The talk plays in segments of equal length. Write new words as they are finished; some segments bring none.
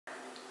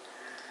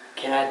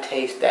Can I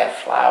taste that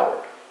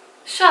flower?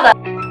 Shut up.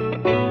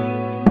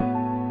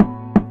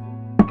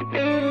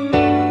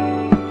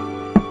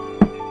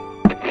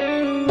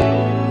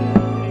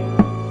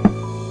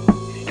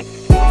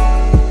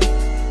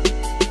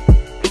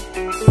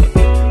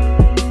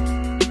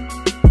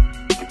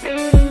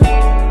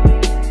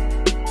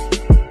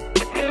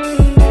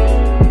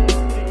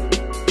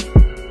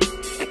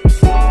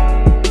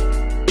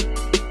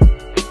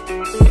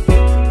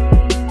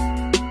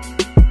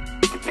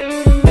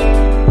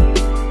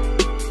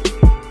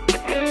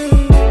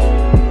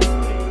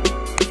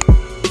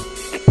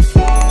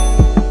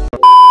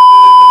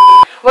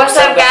 What's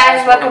up,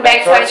 guys? Welcome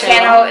back to our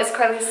channel. It's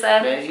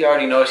Carlisa. Man, you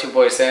already know it's your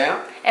boy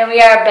Sam. And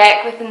we are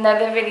back with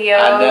another video.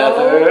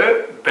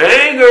 Another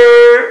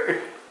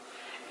banger.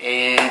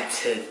 And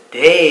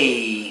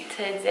today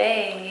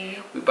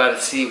we about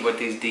to see what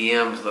these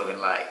DMs looking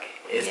like.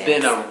 It's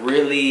been a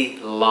really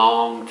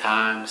long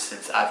time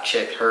since I've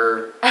checked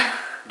her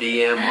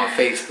DM on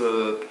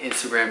Facebook,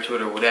 Instagram,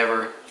 Twitter,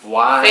 whatever.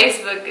 Why?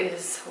 Facebook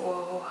is,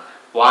 whoa.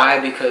 Why?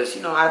 Because,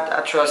 you know,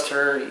 I trust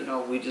her. You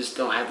know, we just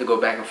don't have to go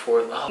back and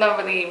forth. Oh.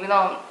 We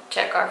don't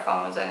check our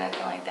phones or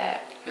nothing like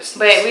that.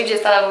 But we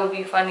just thought it would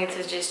be funny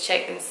to just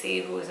check and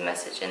see who's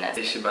messaging us.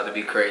 This shit about to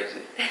be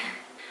crazy.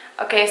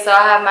 Okay, so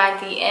I have my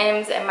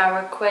DMs and my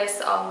requests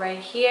all right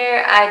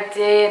here. I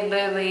did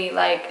literally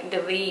like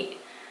delete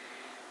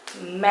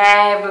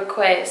mad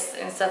requests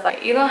and stuff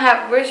like. You don't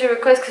have, where's your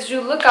requests? Because you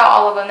look at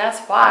all of them, that's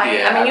why.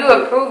 Yeah, I mean, you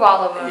approve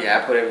all of them. Yeah,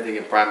 I put everything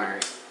in primary.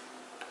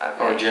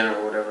 Okay. Or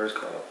general, whatever it's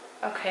called.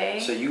 Okay.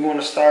 So you want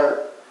to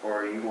start,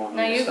 or you want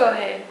me to you start? go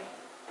ahead.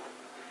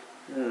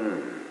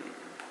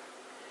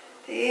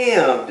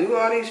 Damn, do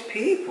all these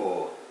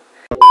people.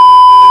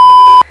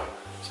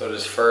 So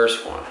this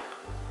first one,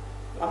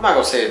 I'm not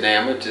gonna say the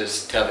name. I'm gonna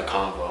just tell the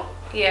convo.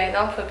 Yeah,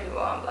 don't put people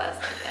on blast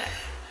like that.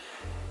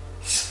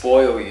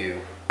 Spoil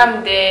you.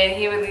 I'm dead.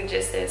 He really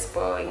just said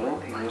spoil you.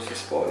 Well, I'm gonna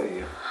spoil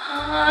you.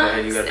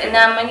 And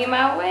I'm on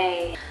my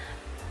way.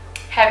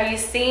 Have you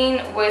seen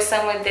what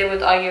someone did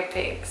with all your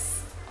pics?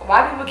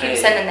 Why people keep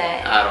sending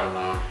that? I don't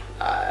know.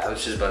 I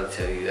was just about to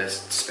tell you that's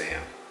spam.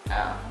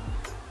 Oh.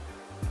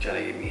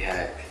 Trying to get me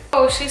hacked.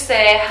 Oh, she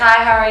said,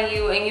 hi, how are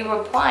you? And you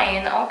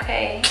replying,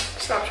 okay.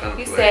 Stop trying to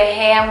You play. said,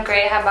 hey, I'm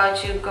great. How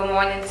about you? Good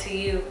morning to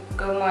you.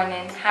 Good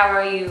morning. How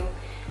are you?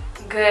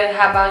 Good.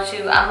 How about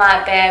you? I'm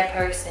not a bad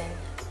person.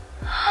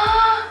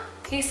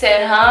 He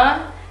said,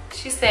 huh?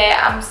 She said,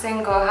 I'm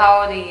single.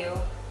 How old are you?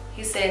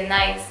 He said,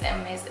 nice.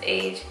 I'm his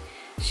age.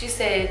 She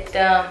said,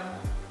 dumb.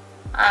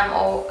 I'm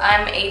old.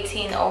 I'm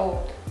 18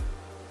 old.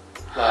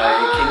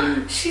 Like, can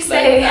you? She like,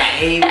 said. I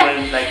hate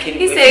when like. Can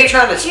He you? said.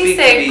 Trying to speak He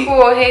said, to me,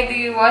 cool. Hey, do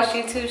you watch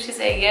YouTube? She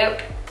said,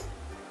 yep.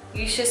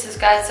 You should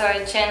subscribe to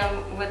our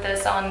channel with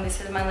us on. This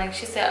is my link.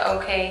 She said,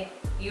 okay.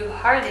 You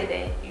hearted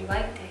it. You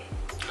liked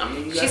it. I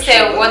mean, you She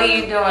said, what are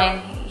you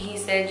doing? He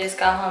said, just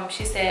got home.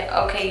 She said,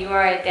 okay, you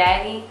are a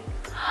daddy.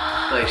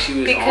 Like she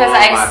was because on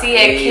I my see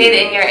page. a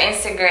kid in your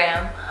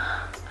Instagram.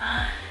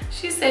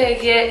 She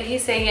said, yeah. He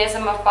said, yes,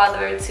 I'm a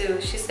father too.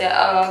 She said,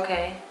 oh,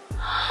 okay.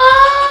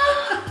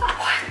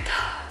 What the?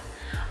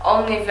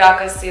 Only if y'all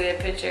could see the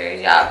pictures,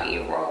 y'all be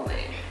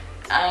rolling.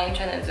 I ain't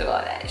trying to do all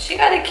that. She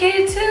got a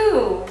kid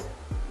too.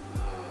 I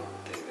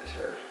think that's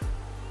her.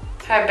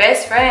 Her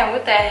best friend,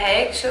 what the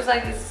heck? She was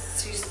like,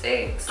 she's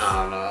 6. I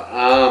don't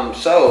know.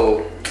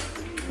 So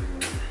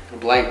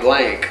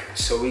blank.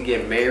 So we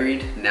get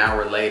married an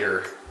hour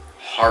later.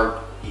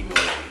 Heart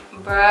emoji.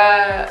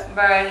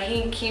 Bruh,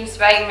 he keeps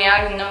writing me.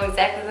 I don't even know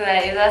exactly who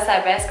that is. That's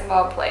that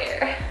basketball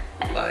player.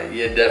 Like,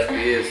 yeah,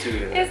 definitely is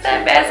too. It's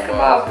that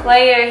basketball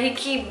player. He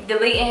keep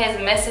deleting his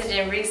message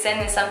and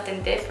resending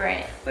something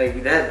different.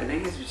 Like that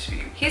niggas just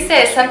be. He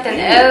said something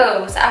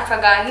else. I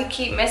forgot. He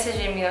keep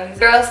messaging me. His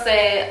girl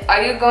said,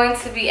 "Are you going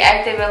to be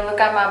active and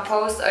look at my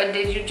posts, or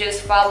did you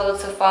just follow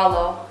to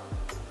follow?"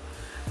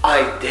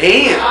 Like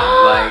damn.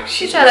 Like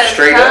she she tried to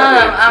straight come.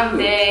 up. I'm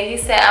dead. He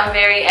said, "I'm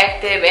very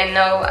active and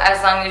no,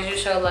 as long as you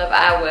show love,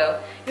 I will."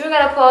 You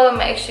gotta put all them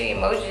extra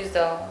emojis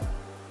though.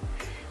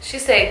 She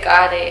said,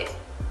 "Got it.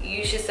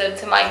 You should sub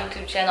to my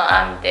YouTube channel."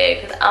 I'm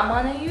dead because I'm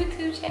on a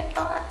YouTube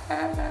channel.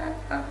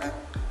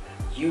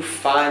 You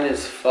fine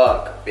as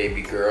fuck,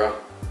 baby girl.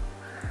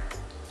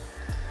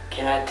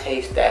 Can I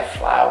taste that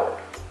flower?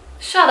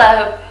 Shut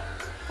up.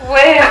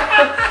 Where?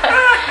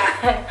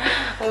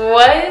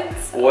 What?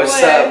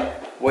 What's Where? up?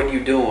 What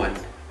you doing?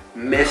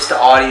 Missed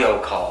audio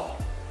call.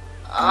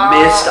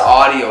 Missed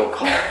audio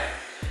call.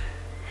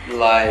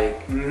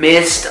 Like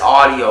missed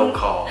audio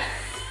call.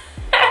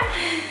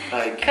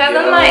 Like, cause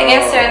I'm not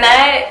answering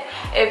that.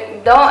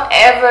 If don't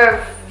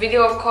ever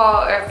video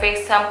call or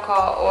FaceTime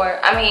call or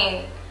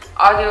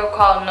audio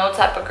call no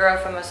type of girl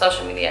from a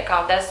social media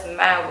account. That's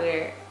mad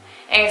weird.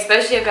 And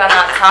especially if y'all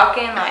not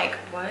talking, like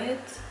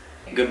what?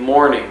 Good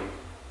morning.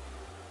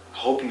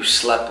 Hope you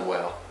slept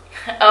well.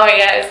 Oh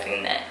yeah, I've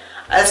seen that.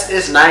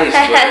 It's nice,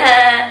 but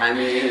I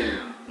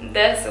mean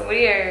that's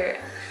weird.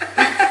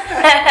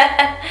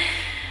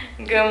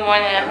 Good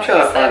morning. I hope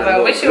you slept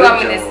well. What you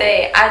want me to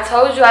say? I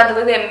told you I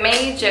deleted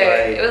major.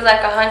 It was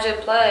like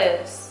 100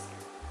 plus.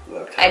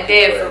 I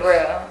did for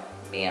real.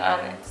 Being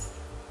honest.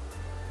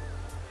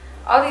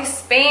 All these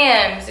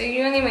spams, dude,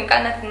 you don't even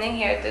got nothing in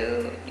here,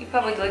 dude. You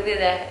probably deleted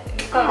that.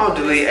 I don't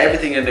delete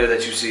everything in there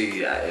that you see.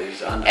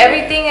 Is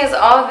everything is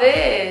all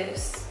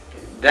this.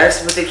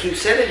 That's what they keep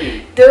sending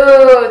me.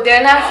 Dude,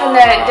 they're not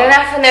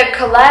finna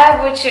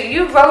collab with you.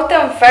 You wrote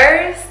them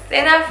first.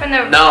 They're not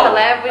finna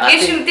collab with you.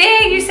 Yes, you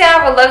did. You said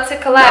I would love to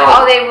collab. No.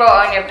 All they wrote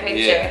on your picture.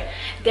 Yeah.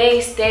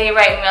 They stay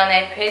writing me on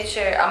that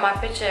picture, on my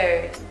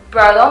picture.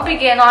 Bro, don't be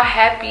getting all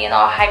happy and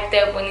all hyped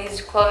up when these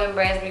clothing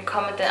brands be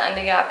commenting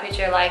under your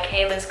picture like,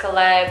 hey, let's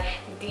collab,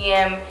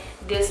 DM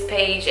this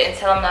page and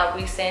tell them that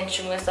we sent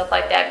you and stuff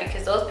like that,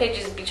 because those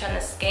pages be trying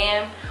to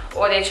scam,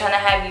 or they trying to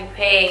have you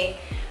pay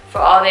for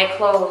all their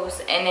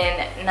clothes and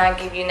then not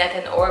give you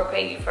nothing or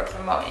pay you for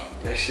promoting.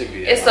 That should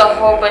be. It's a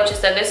whole bunch of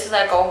stuff. This is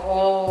like a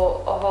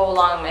whole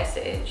long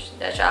message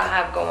that y'all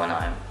have going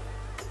on.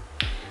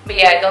 But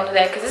yeah, don't do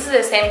that, because this is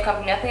the same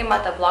company. I think I'm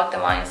about to block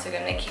them on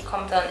Instagram. They keep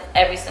commenting on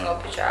every single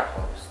picture I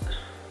post.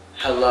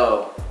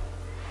 Hello.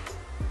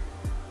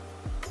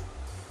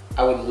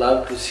 I would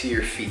love to see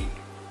your feet.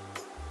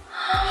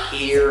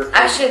 Here.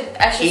 I should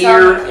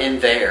here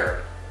and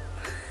there.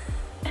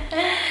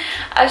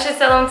 I should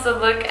tell them to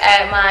look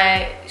at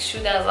my shoe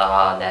as a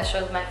haul that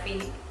shows my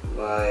feet.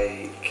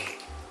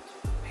 Like,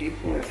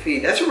 people with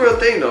feet. That's a real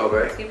thing though,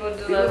 right? People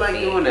love like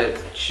feet. Doing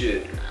that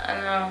shit. I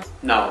know.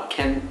 No,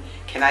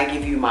 can I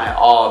give you my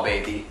all,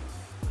 baby?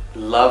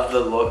 Love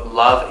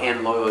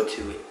and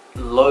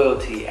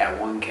loyalty at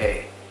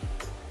 1K.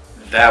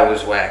 That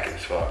was whack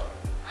as fuck.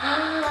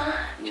 Try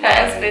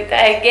to spit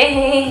that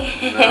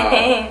game.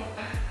 No.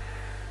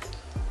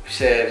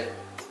 Said,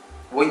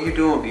 what you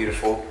doing,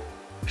 beautiful?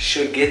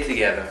 Should get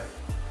together.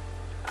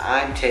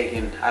 I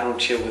don't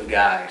chill with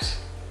guys.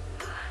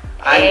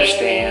 I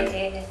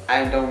understand.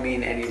 I don't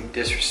mean any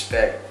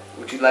disrespect.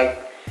 Would you like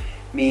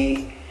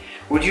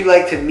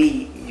to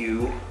meet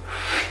you?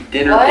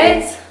 Dinner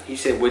date. He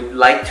said, would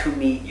like to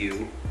meet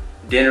you.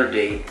 Dinner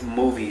date,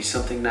 movies,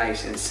 something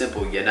nice and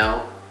simple, you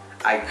know?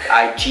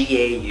 I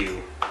GA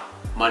you.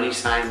 Money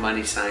sign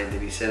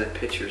that he sent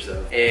pictures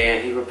of.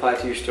 And he replied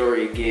to your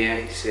story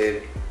again. He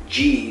said,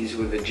 G's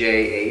with a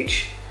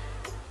JH.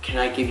 Can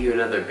I give you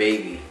another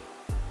baby?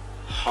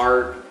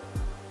 Heart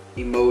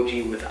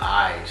emoji with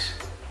eyes.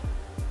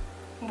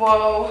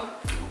 Whoa.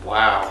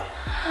 Wow.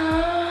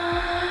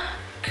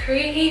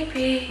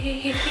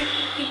 Creepy.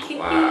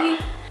 Wow.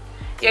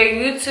 Your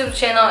YouTube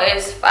channel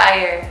is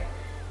fire.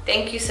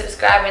 Thank you,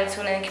 subscribe and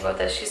tune in and keep up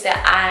with us. She said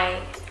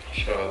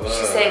Sure love.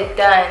 She said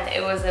done.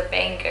 It was a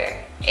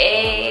banger.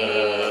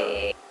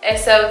 Hey.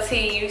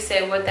 SLT, you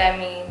said what that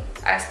mean?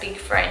 I speak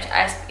French.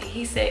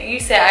 You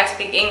said I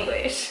speak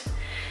English.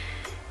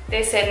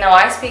 They said no,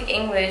 I speak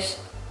English.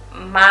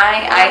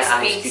 I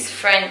speak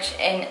French,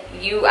 and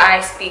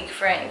I speak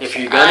French. If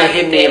you're gonna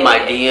hit me in my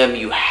DM,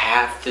 you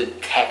have to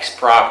text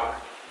proper.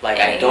 Like,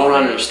 I don't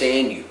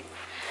understand you.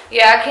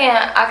 Yeah,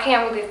 I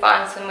can't really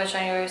find too much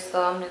on yours,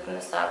 so I'm just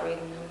gonna stop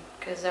reading them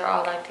because they're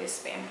all like this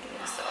spam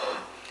things.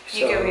 So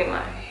you can read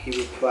mine. He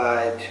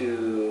replied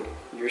to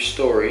your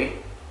story.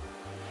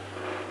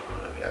 I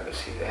don't know if y'all can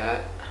see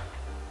that.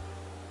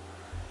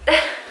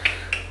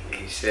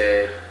 He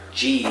said,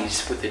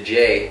 G's with a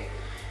J,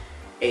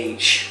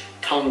 H,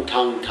 tongue.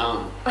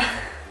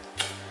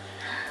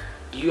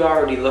 You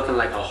already looking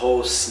like a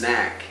whole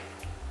snack.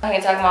 What are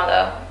you talking about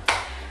though?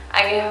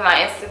 I gave him my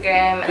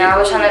Instagram and I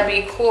was trying to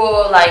be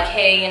cool, like,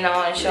 hey, you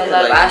know, and show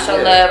love. Like, I show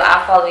love.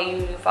 I follow you,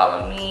 you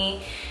follow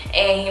me.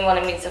 And he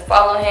wanted me to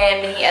follow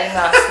him. Then he added me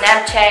on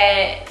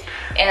Snapchat,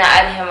 and I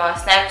added him on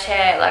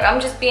Snapchat. Like, I'm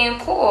just being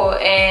cool.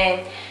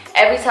 And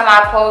every time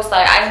I post,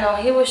 like, I know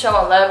he was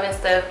showing love and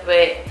stuff,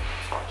 but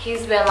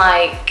he's been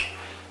like,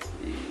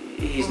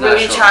 he's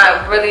really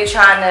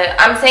trying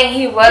to. I'm saying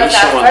he was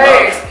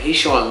at first. He's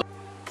showing love.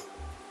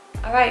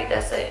 All right,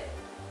 that's it.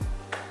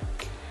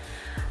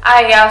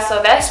 Alright y'all,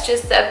 so that's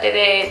just the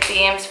updated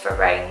DMs for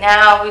right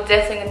now. We're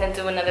definitely going to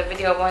do another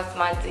video once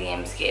my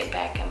DMs get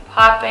back and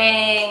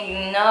popping,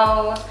 you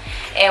know.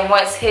 And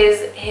once his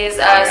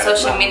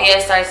social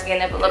media starts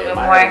getting up a little bit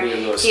more.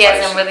 He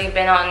hasn't really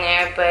been on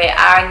there, but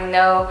I already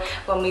know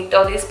when we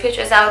throw these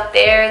pictures out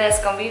there,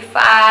 that's going to be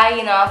fire.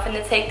 You know, I'm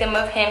finna take them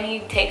of him.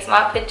 He takes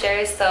my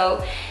pictures,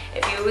 so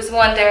if you was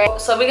wondering.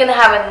 So we're gonna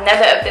have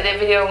another updated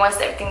video once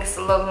everything's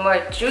a little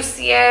more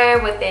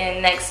juicier within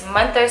the next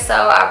month or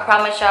so. I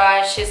promise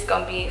y'all, shit's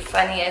gonna be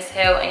funny as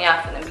hell and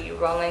y'all finna be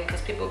rolling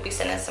because people be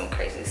sending some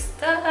crazy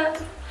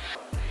stuff.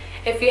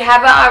 If you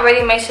haven't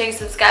already, make sure you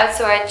subscribe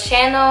to our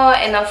channel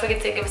and don't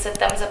forget to give us a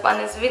thumbs up on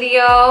this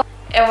video.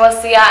 And we'll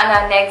see y'all in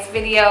our next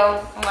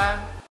video. Mwah.